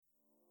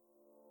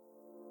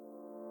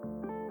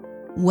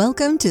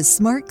Welcome to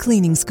Smart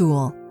Cleaning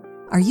School.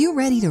 Are you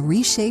ready to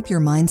reshape your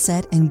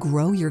mindset and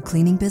grow your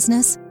cleaning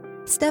business?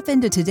 Step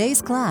into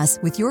today's class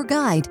with your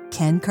guide,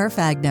 Ken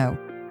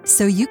Carfagno,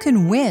 so you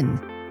can win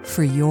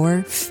for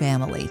your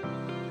family.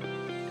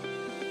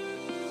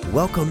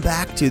 Welcome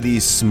back to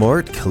the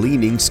Smart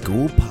Cleaning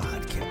School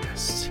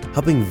podcast,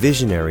 helping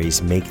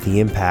visionaries make the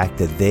impact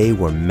that they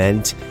were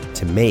meant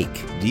to make.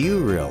 Do you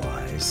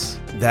realize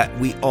that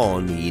we all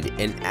need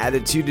an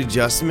attitude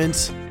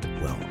adjustment?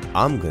 Well,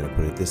 I'm going to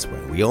put it this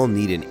way. We all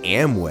need an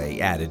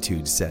Amway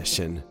attitude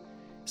session.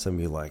 Some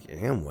of you are like,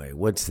 Amway,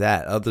 what's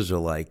that? Others are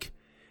like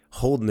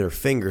holding their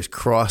fingers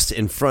crossed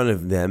in front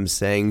of them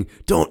saying,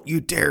 don't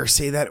you dare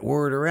say that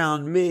word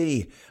around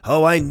me.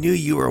 Oh, I knew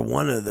you were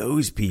one of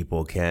those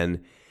people,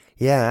 Ken.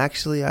 Yeah,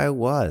 actually I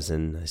was,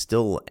 and I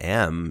still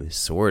am,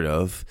 sort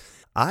of.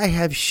 I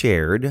have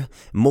shared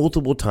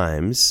multiple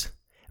times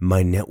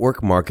my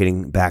network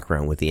marketing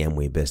background with the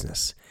Amway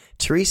business.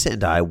 Teresa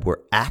and I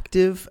were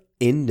active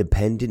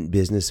independent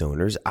business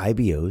owners,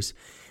 IBOs,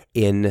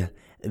 in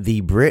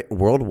the Britt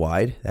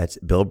Worldwide, that's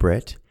Bill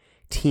Britt,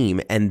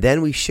 team. And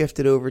then we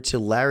shifted over to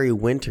Larry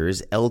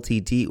Winter's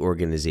LTD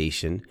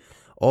organization,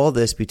 all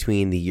this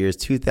between the years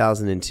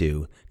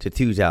 2002 to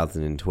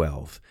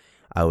 2012.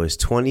 I was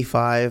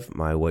 25.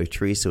 My wife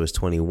Teresa was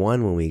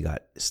 21 when we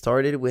got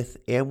started with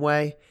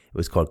Amway. It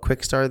was called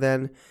Quickstar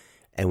then.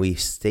 And we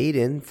stayed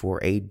in for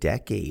a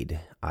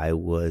decade. I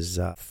was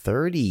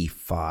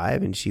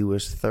 35 and she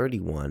was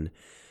 31.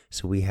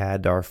 So we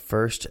had our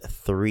first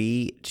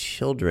 3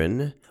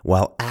 children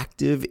while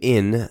active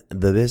in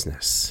the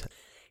business.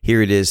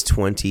 Here it is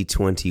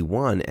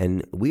 2021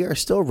 and we are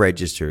still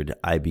registered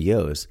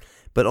IBOs,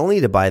 but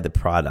only to buy the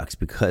products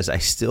because I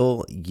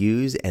still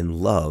use and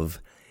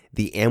love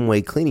the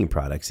Amway cleaning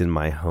products in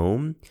my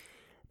home,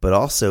 but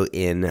also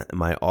in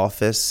my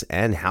office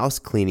and house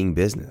cleaning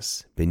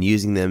business. Been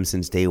using them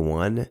since day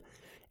one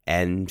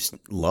and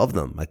love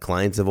them. My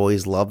clients have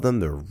always loved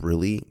them. They're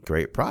really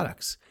great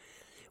products.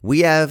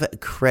 We have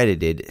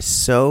credited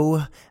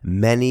so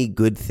many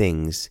good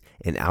things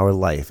in our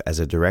life as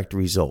a direct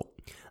result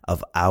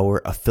of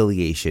our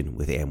affiliation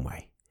with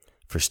Amway.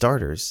 For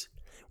starters,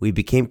 we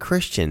became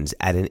Christians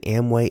at an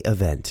Amway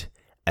event,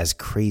 as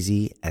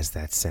crazy as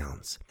that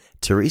sounds.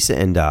 Teresa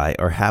and I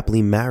are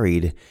happily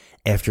married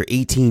after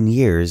 18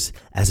 years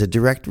as a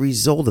direct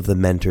result of the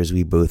mentors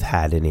we both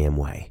had in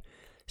Amway.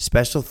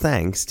 Special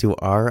thanks to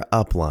our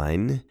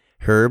upline,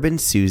 Herb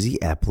and Susie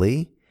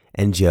Epley,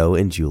 and Joe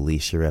and Julie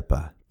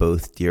Sharippa,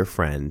 both dear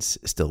friends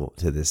still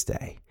to this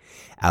day,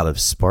 out of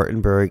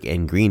Spartanburg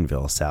and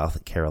Greenville,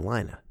 South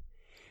Carolina.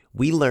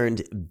 We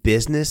learned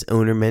business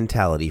owner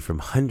mentality from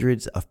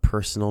hundreds of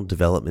personal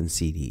development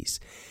CDs,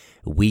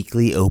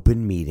 weekly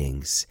open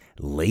meetings,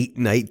 late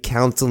night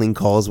counseling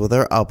calls with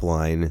our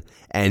upline,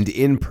 and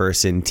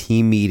in-person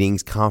team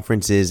meetings,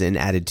 conferences, and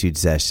attitude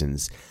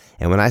sessions.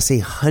 And when I say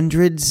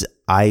hundreds,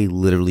 I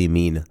literally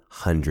mean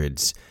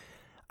hundreds.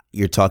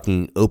 You're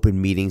talking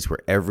open meetings where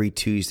every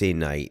Tuesday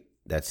night,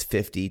 that's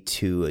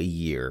 52 a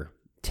year,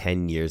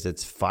 10 years,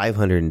 that's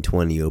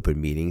 520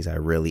 open meetings. I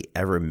rarely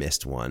ever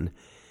missed one.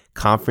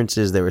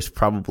 Conferences, there was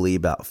probably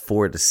about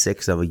 4 to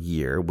 6 of a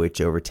year,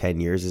 which over 10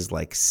 years is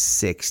like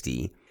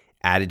 60.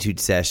 Attitude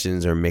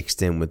sessions are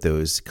mixed in with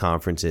those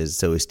conferences.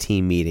 So as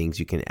team meetings,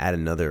 you can add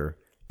another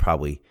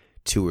probably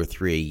 2 or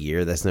 3 a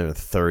year. That's another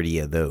 30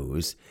 of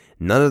those.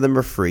 None of them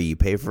are free. You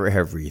pay for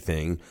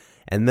everything.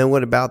 And then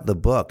what about the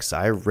books?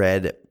 I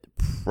read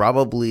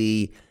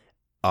probably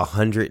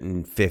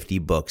 150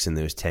 books in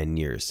those 10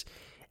 years.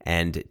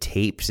 And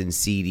tapes and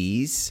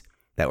CDs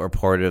that were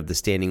part of the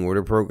standing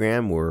order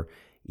program were,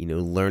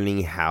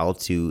 learning how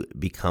to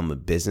become a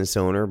business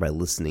owner by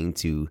listening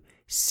to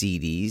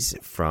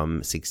CDs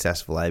from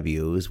successful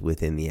IBOs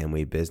within the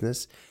Amway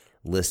business.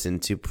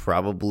 Listened to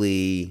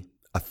probably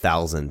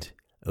 1,000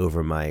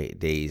 over my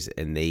days,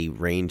 and they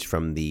range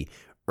from the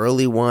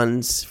early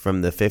ones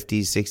from the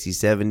 50s, 60s,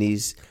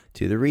 70s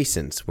to the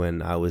recents.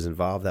 When I was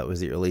involved, that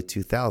was the early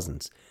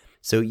 2000s.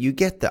 So you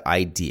get the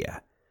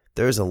idea.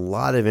 There's a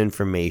lot of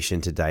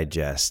information to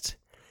digest.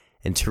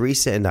 And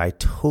Teresa and I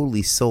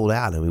totally sold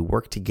out, and we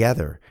worked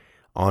together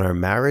on our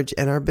marriage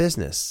and our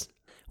business.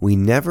 We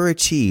never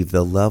achieved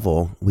the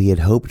level we had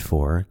hoped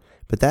for,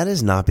 but that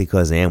is not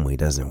because Amway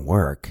doesn't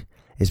work.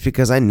 It's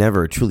because I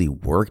never truly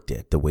worked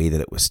it the way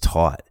that it was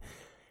taught.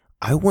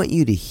 I want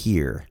you to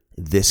hear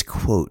this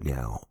quote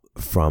now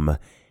from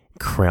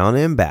Crown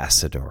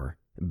Ambassador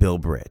Bill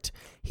Britt.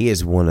 He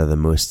is one of the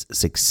most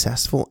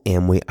successful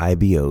Amway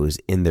IBOs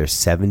in their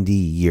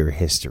 70-year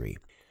history.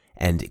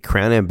 And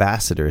Crown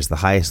Ambassador is the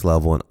highest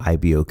level an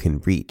IBO can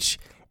reach.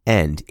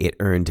 And it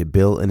earned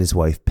Bill and his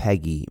wife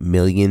Peggy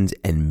millions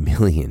and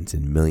millions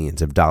and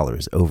millions of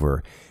dollars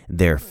over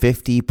their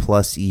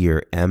 50-plus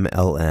year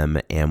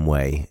MLM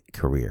Amway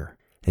career.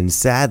 And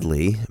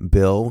sadly,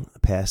 Bill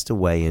passed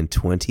away in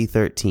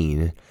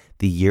 2013,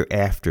 the year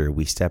after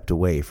we stepped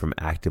away from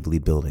actively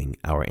building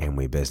our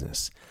Amway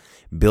business.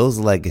 Bill's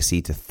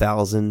legacy to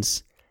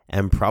thousands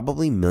and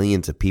probably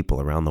millions of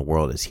people around the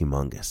world is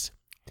humongous.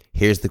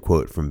 Here's the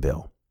quote from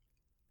Bill.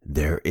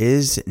 There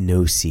is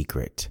no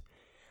secret.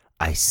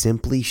 I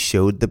simply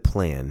showed the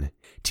plan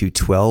to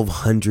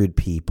 1,200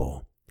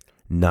 people.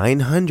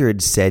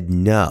 900 said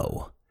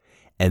no,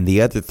 and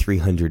the other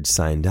 300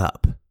 signed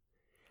up.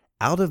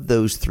 Out of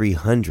those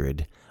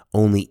 300,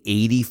 only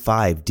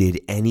 85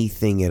 did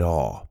anything at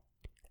all.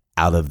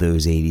 Out of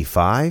those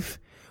 85,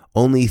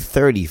 only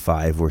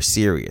 35 were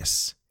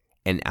serious.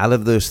 And out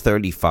of those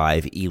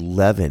 35,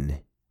 11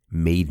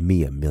 made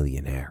me a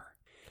millionaire.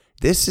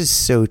 This is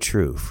so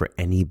true for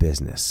any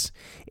business.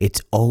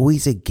 It's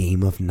always a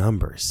game of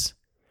numbers.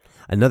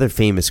 Another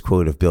famous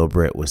quote of Bill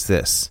Britt was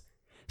this: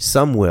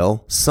 "Some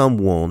will, some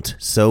won't,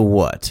 so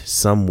what?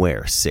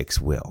 Somewhere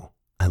 6 will."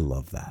 I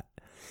love that.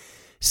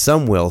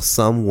 Some will,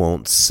 some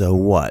won't, so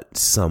what?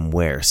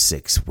 Somewhere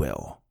 6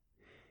 will.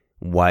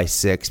 Why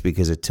 6?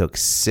 Because it took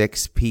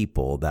 6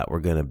 people that were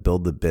going to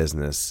build the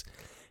business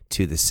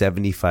to the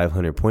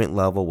 7,500 point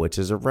level, which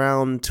is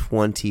around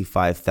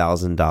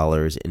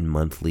 $25,000 in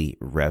monthly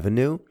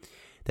revenue.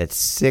 That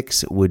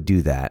 6 would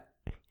do that,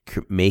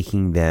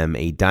 making them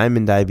a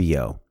Diamond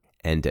IBO.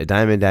 And a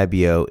Diamond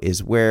IBO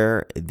is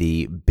where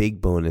the big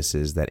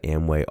bonuses that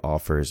Amway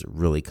offers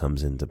really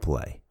comes into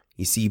play.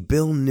 You see,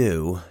 Bill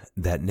knew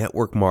that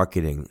network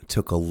marketing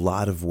took a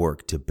lot of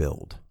work to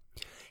build.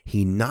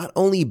 He not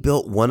only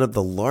built one of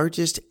the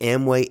largest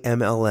Amway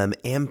MLM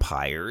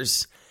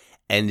empires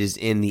and is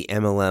in the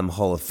MLM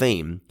Hall of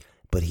Fame,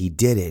 but he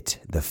did it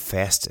the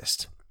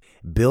fastest.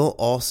 Bill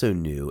also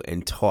knew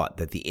and taught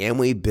that the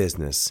Amway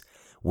business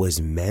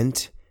was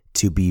meant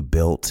to be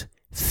built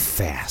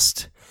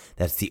fast.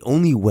 That's the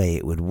only way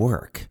it would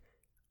work.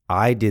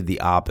 I did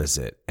the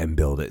opposite and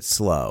built it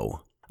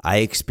slow. I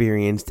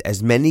experienced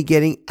as many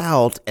getting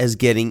out as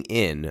getting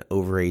in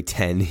over a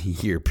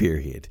 10-year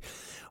period.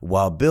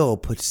 While Bill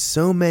put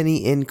so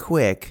many in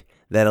quick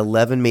that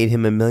 11 made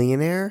him a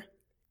millionaire,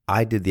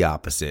 I did the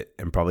opposite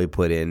and probably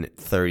put in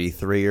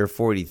 33 or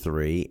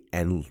 43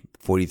 and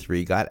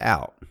 43 got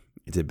out.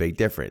 It's a big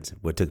difference.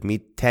 What took me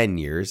 10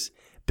 years,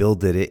 Bill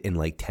did it in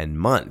like 10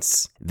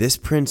 months. This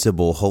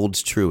principle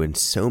holds true in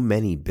so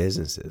many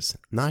businesses,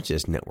 not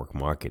just network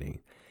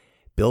marketing.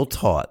 Bill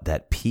taught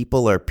that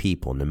people are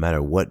people no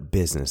matter what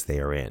business they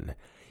are in.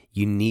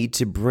 You need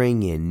to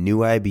bring in new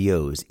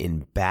IBOs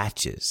in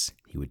batches,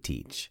 he would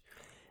teach.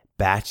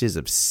 Batches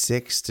of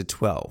 6 to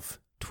 12.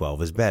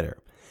 12 is better.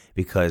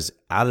 Because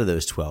out of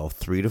those 12,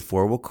 3 to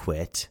 4 will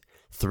quit,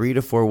 3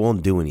 to 4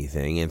 won't do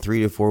anything, and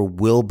 3 to 4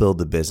 will build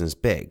the business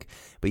big.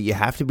 But you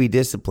have to be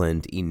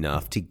disciplined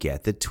enough to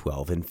get the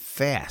 12 in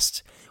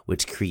fast,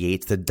 which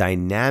creates the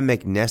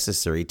dynamic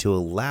necessary to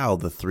allow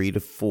the 3 to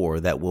 4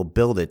 that will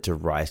build it to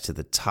rise to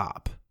the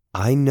top.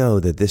 I know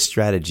that this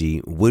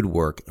strategy would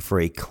work for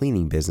a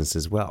cleaning business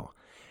as well.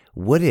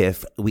 What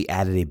if we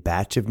added a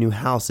batch of new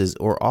houses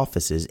or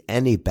offices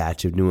and a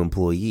batch of new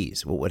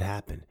employees? What would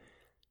happen?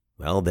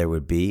 Well, there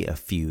would be a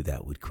few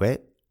that would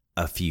quit,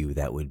 a few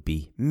that would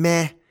be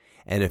meh,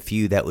 and a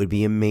few that would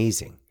be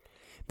amazing.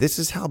 This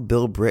is how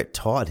Bill Britt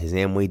taught his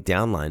Amway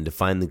downline to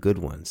find the good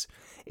ones.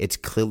 It's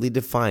clearly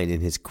defined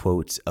in his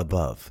quotes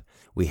above.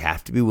 We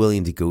have to be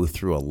willing to go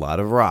through a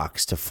lot of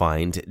rocks to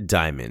find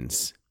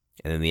diamonds.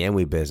 And in the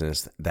Amway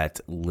business,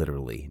 that's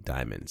literally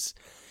diamonds.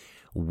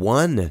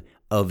 One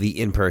of the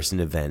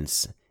in-person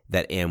events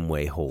that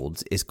Amway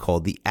holds is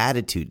called the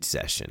Attitude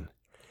Session.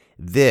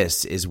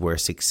 This is where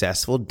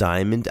successful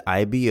Diamond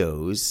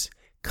IBOs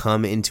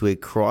come into a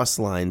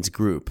cross-lines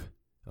group.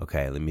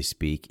 Okay, let me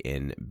speak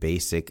in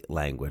basic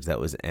language. That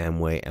was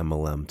Amway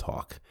MLM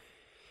talk.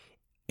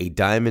 A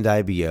Diamond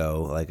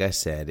IBO, like I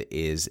said,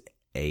 is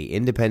an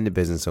independent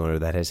business owner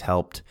that has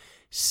helped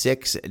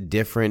 6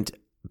 different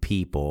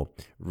people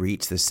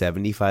reach the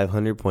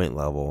 7,500 point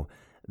level.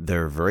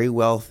 They're very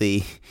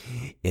wealthy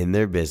in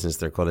their business.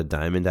 They're called a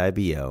Diamond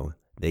IBO.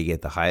 They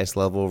get the highest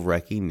level of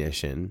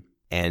recognition,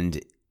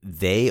 and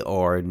they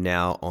are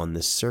now on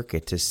the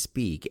circuit to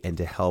speak and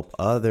to help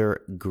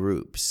other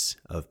groups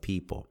of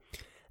people.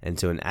 And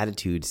so an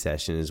attitude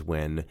session is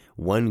when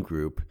one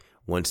group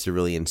wants to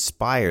really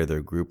inspire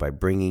their group by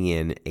bringing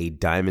in a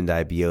Diamond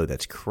IBO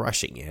that's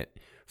crushing it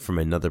from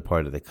another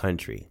part of the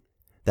country.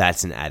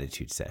 That's an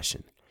attitude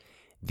session.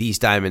 These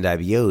Diamond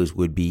IBOs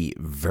would be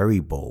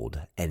very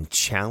bold and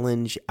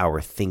challenge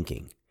our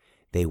thinking.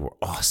 They were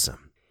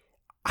awesome.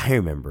 I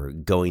remember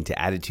going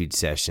to attitude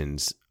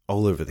sessions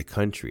all over the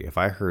country. If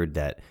I heard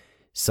that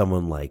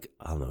someone like,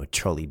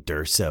 Charlie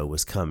D'Urso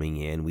was coming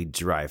in, we'd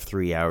drive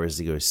 3 hours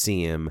to go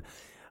see him.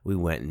 We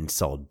went and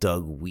saw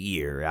Doug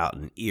Weir out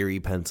in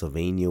Erie,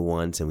 Pennsylvania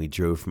once, and we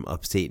drove from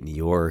upstate New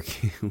York.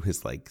 It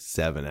was like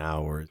 7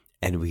 hours.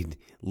 And we'd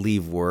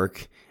leave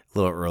work a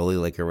little early,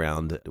 like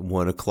around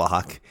 1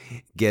 o'clock,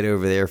 get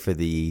over there for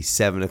the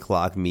 7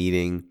 o'clock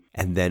meeting,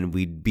 and then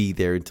we'd be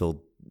there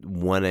until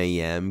 1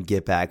 a.m.,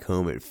 get back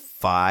home at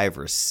 5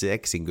 or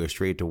 6 and go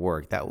straight to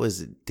work. That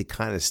was the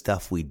kind of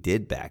stuff we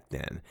did back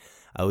then.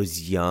 I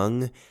was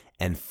young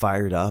and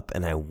fired up,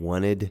 and I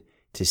wanted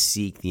to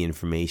seek the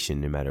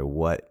information no matter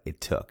what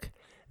it took.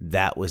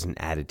 That was an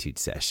attitude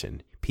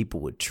session. People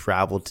would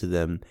travel to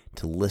them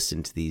to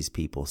listen to these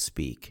people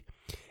speak.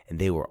 and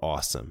they were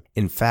awesome.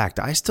 In fact,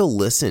 I still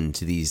listen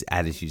to these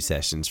attitude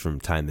sessions from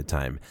time to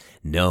time.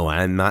 No,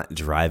 I'm not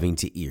driving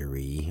to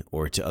Erie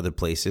or to other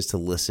places to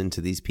listen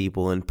to these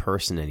people in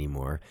person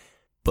anymore.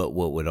 But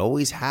what would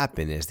always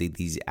happen is that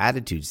these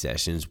attitude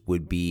sessions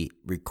would be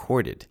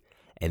recorded,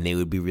 and they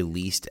would be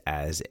released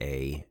as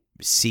a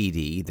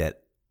CD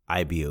that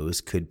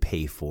IBOs could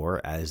pay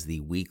for as the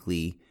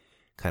weekly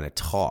kind of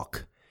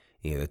talk,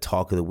 the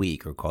talk of the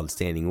week, or called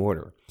Standing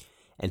Order.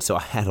 And so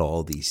I had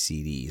all these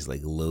CDs,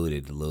 like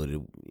loaded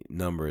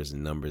numbers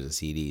and numbers of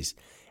CDs.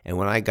 And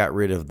when I got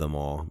rid of them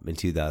all in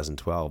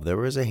 2012, there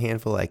was a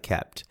handful I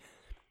kept,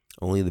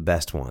 only the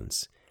best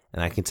ones.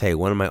 And I can tell you,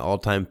 one of my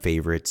all-time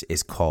favorites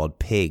is called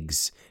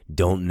Pigs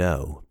Don't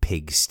Know,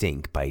 Pigs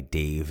Stink by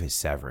Dave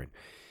Severin.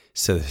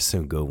 So there's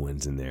some good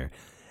ones in there.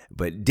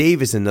 But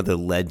Dave is another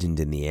legend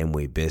in the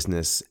Amway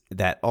business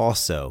that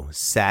also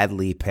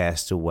sadly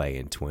passed away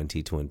in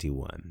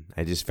 2021.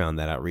 I just found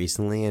that out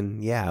recently,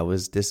 and yeah, I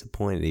was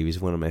disappointed. He was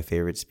one of my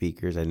favorite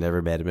speakers. I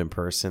never met him in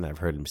person. I've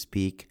heard him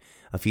speak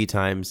a few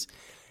times,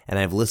 and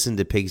I've listened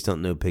to Pigs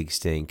Don't Know, Pigs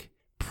Stink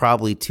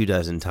probably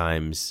 24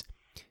 times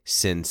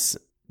since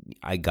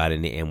I got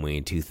into Amway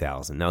in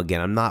 2000. Now,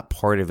 again, I'm not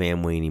part of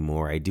Amway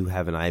anymore. I do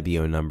have an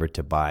IBO number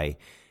to buy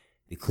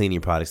the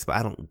cleaning products, but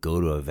I don't go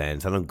to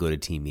events. I don't go to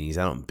team meetings.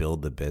 I don't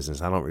build the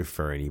business. I don't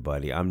refer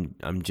anybody.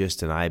 I'm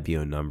just an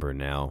IBO number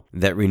now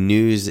that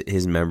renews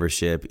his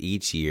membership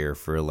each year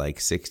for like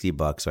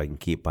 $60 so I can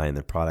keep buying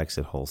the products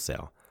at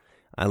wholesale.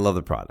 I love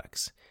the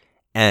products,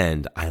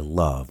 and I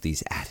love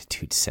these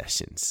attitude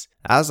sessions.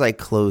 As I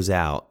close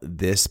out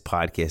this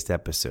podcast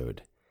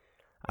episode,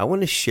 I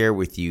want to share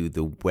with you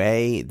the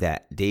way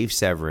that Dave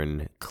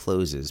Severin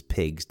closes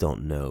Pigs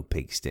Don't Know,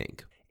 Pigs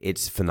Stink.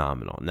 It's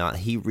phenomenal. Now,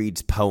 he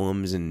reads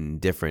poems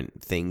and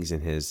different things in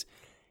his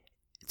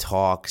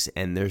talks,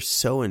 and they're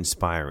so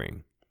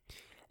inspiring.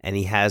 And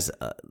he has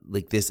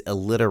like this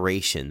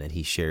alliteration that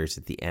he shares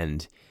at the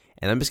end.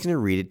 And I'm just going to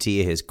read it to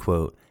you, his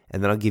quote,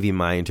 and then I'll give you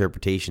my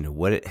interpretation of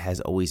what it has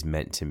always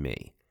meant to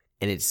me.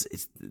 And it's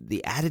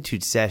the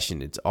attitude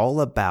session. It's all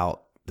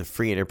about the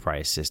free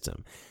enterprise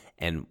system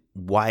and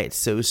why it's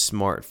so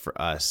smart for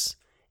us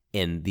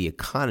in the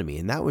economy.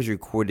 And that was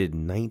recorded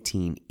in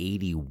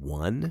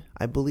 1981,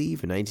 I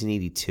believe, in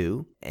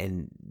 1982.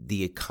 And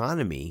the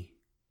economy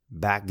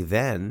back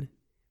then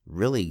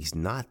really is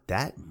not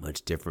that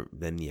much different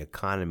than the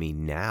economy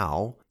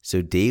now.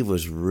 So Dave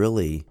was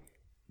really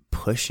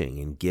pushing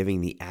and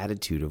giving the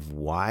attitude of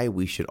why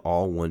we should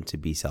all want to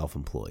be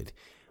self-employed,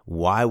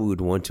 why we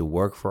would want to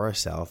work for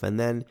ourselves, and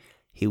then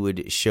he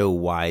would show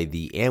why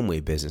the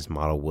Amway business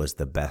model was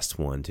the best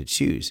one to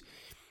choose.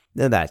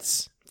 Now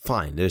that's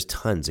fine. There's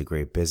tons of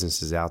great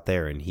businesses out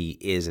there, and he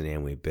is an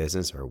Amway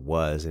business, or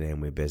was an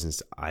Amway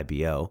business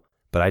IBO.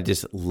 But I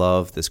just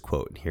love this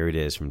quote. Here it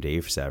is from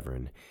Dave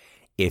Severin.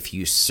 If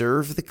you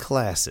serve the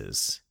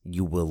classes,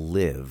 you will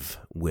live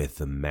with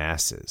the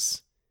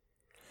masses.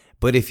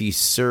 But if you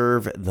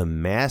serve the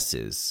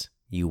masses,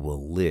 you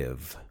will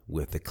live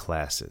with the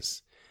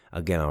classes.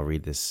 Again, I'll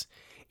read this.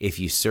 If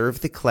you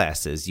serve the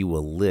classes, you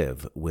will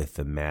live with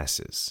the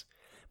masses.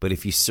 But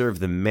if you serve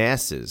the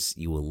masses,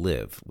 you will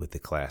live with the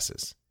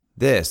classes.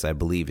 This, I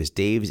believe, is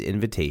Dave's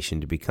invitation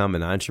to become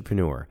an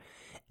entrepreneur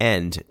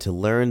and to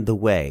learn the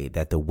way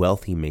that the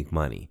wealthy make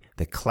money.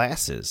 The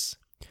classes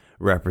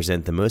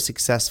represent the most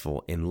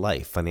successful in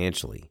life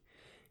financially.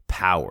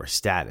 Power,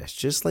 status,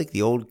 just like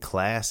the old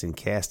class and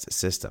caste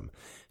system.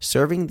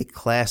 Serving the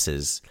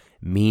classes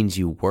means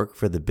you work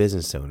for the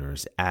business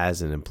owners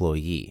as an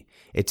employee.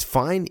 It's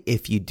fine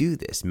if you do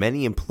this.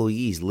 Many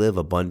employees live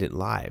abundant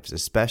lives,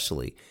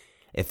 especially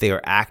if they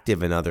are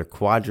active in other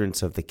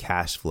quadrants of the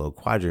cash flow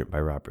quadrant by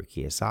Robert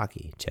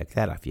Kiyosaki. Check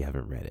that out if you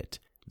haven't read it.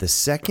 The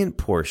second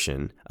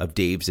portion of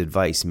Dave's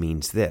advice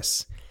means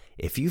this.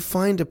 If you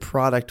find a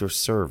product or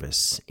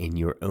service in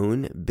your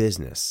own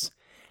business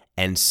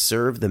and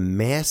serve the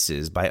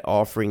masses by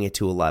offering it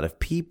to a lot of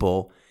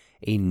people,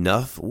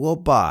 enough will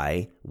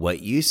buy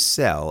what you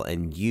sell,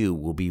 and you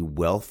will be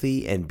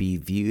wealthy and be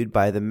viewed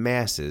by the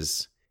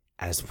masses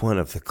as one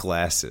of the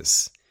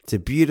classes. It's a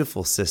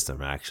beautiful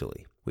system,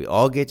 actually. We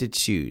all get to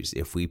choose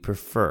if we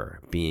prefer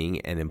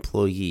being an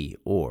employee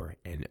or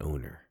an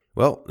owner.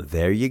 Well,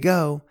 there you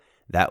go.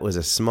 That was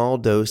a small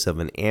dose of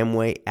an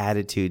Amway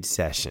attitude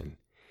session.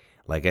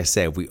 Like I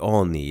said, we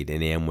all need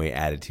an Amway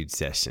attitude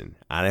session.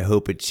 And I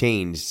hope it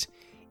changed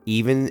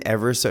even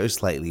ever so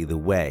slightly the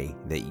way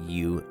that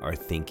you are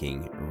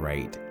thinking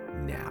right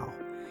now.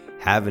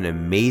 Have an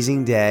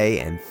amazing day,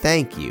 and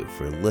thank you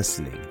for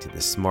listening to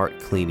the Smart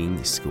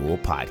Cleaning School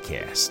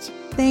podcast.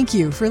 Thank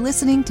you for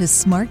listening to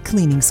Smart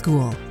Cleaning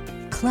School.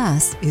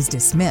 Class is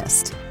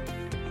dismissed.